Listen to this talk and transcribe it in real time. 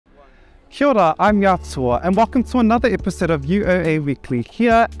Kia ora, I'm Iatua, and welcome to another episode of UoA Weekly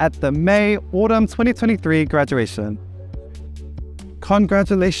here at the May-Autumn 2023 graduation.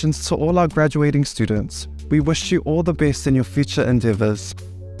 Congratulations to all our graduating students. We wish you all the best in your future endeavours.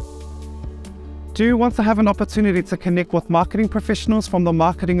 Do you want to have an opportunity to connect with marketing professionals from the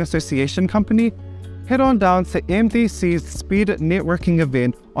Marketing Association Company? Head on down to MDC's Speed Networking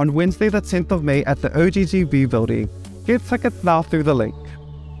event on Wednesday the 10th of May at the OGGB building. Get tickets now through the link.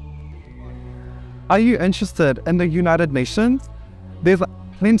 Are you interested in the United Nations? There's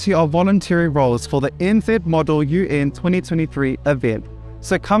plenty of voluntary roles for the NZ Model UN 2023 event,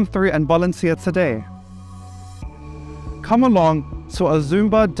 so come through and volunteer today. Come along to a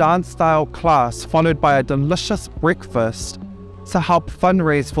Zumba dance style class followed by a delicious breakfast to help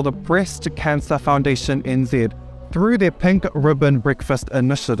fundraise for the Breast Cancer Foundation NZ through their Pink Ribbon Breakfast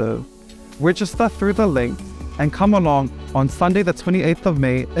initiative. Register through the link and come along on Sunday the 28th of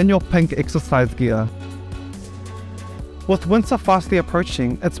May in your pink exercise gear. With winter fastly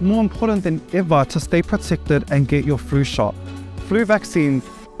approaching, it's more important than ever to stay protected and get your flu shot. Flu vaccines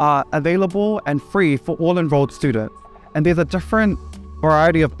are available and free for all enrolled students, and there's a different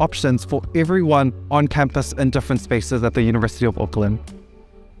variety of options for everyone on campus in different spaces at the University of Auckland.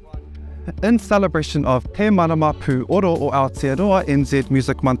 In celebration of Te Marama Pū Oro o Aotearoa NZ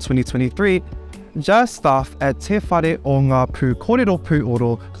Music Month 2023, jazz staff at Te Whare o ngā Pū Kōrero Pū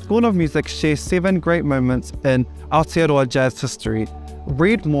Oro School of Music share 7 great moments in Aotearoa jazz history.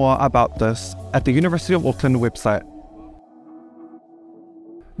 Read more about this at the University of Auckland website.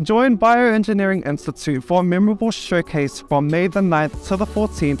 Join Bioengineering Institute for a memorable showcase from May the 9th to the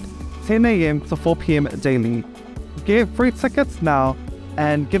 14th, 10 AM to 4 PM daily. Get free tickets now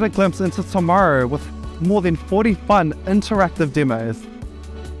and get a glimpse into tomorrow with more than 40 fun interactive demos.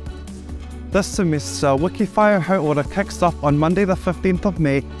 This semester, Wikiwhai Hauora kicks off on Monday the 15th of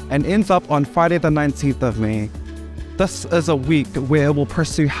May and ends up on Friday the 19th of May. This is a week where it will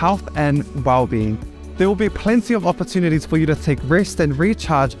pursue health and well-being. There will be plenty of opportunities for you to take rest and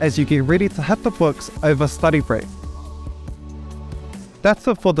recharge as you get ready to hit the books over study break. That's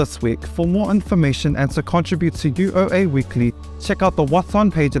it for this week. For more information and to contribute to UoA Weekly, check out the What's On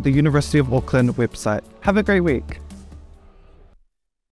page at the University of Auckland website. Have a great week.